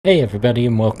Hey everybody,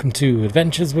 and welcome to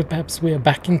Adventures with Peps. We are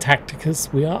back in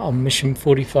Tacticus. We are on mission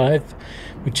 45,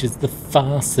 which is the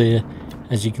Farseer.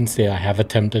 As you can see, I have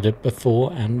attempted it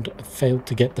before and failed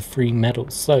to get the free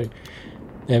medals. So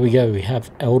there we go. We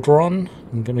have Eldryon.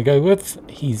 I'm going to go with.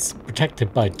 He's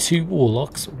protected by 2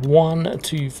 warlocks, 1,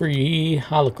 2, 3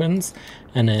 harlequins,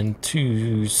 and then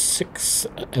 2, 6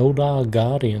 Eldar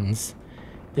guardians.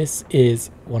 This is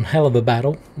one hell of a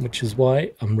battle, which is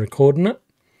why I'm recording it.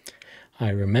 I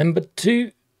remembered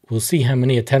to. We'll see how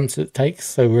many attempts it takes.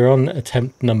 So we're on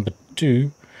attempt number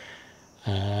 2.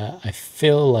 I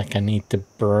feel like I need to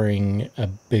bring a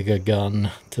bigger gun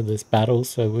to this battle.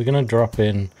 So we're going to drop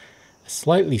in a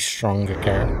slightly stronger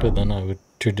character than I would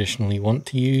traditionally want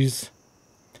to use.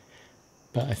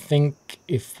 But I think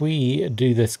if we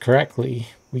do this correctly,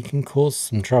 we can cause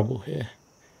some trouble here.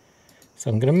 So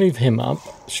I'm going to move him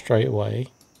up straight away.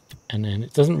 And then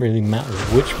it doesn't really matter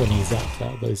which one he's at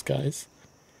out of those guys.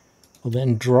 We'll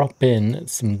then drop in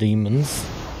some demons.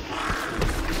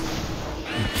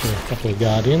 And kill a couple of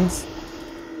guardians.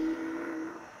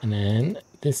 And then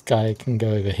this guy can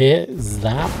go over here.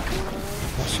 Zap.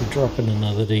 That should drop in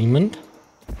another demon.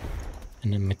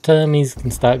 And then my termies can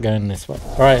start going this way.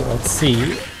 Alright, let's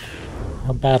see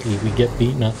how badly we get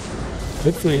beaten up.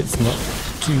 Hopefully it's not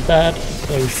too bad.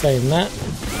 Though saying that,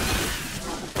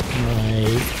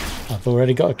 I've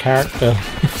already got a character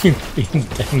being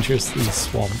dangerously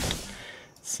swamped.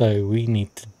 So we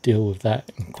need to deal with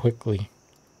that quickly.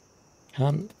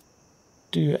 Can't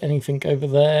do anything over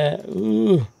there.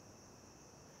 Ooh.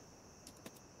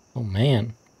 Oh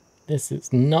man. This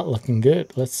is not looking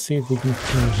good. Let's see if we can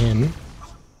ping him.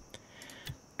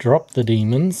 Drop the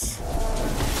demons.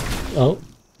 Oh,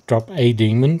 drop a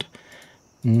demon.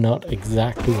 Not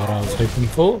exactly what I was hoping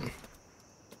for.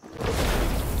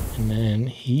 And then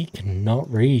he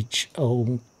cannot reach.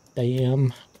 Oh,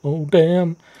 damn. Oh,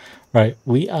 damn. Right,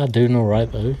 we are doing alright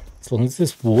though. As long as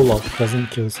this warlock doesn't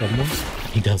kill someone.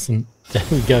 He doesn't. There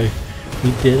we go.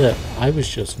 We did it. I was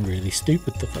just really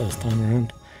stupid the first time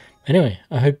around. Anyway,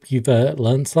 I hope you've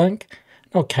learned something.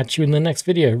 I'll catch you in the next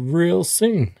video real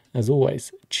soon. As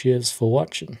always, cheers for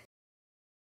watching.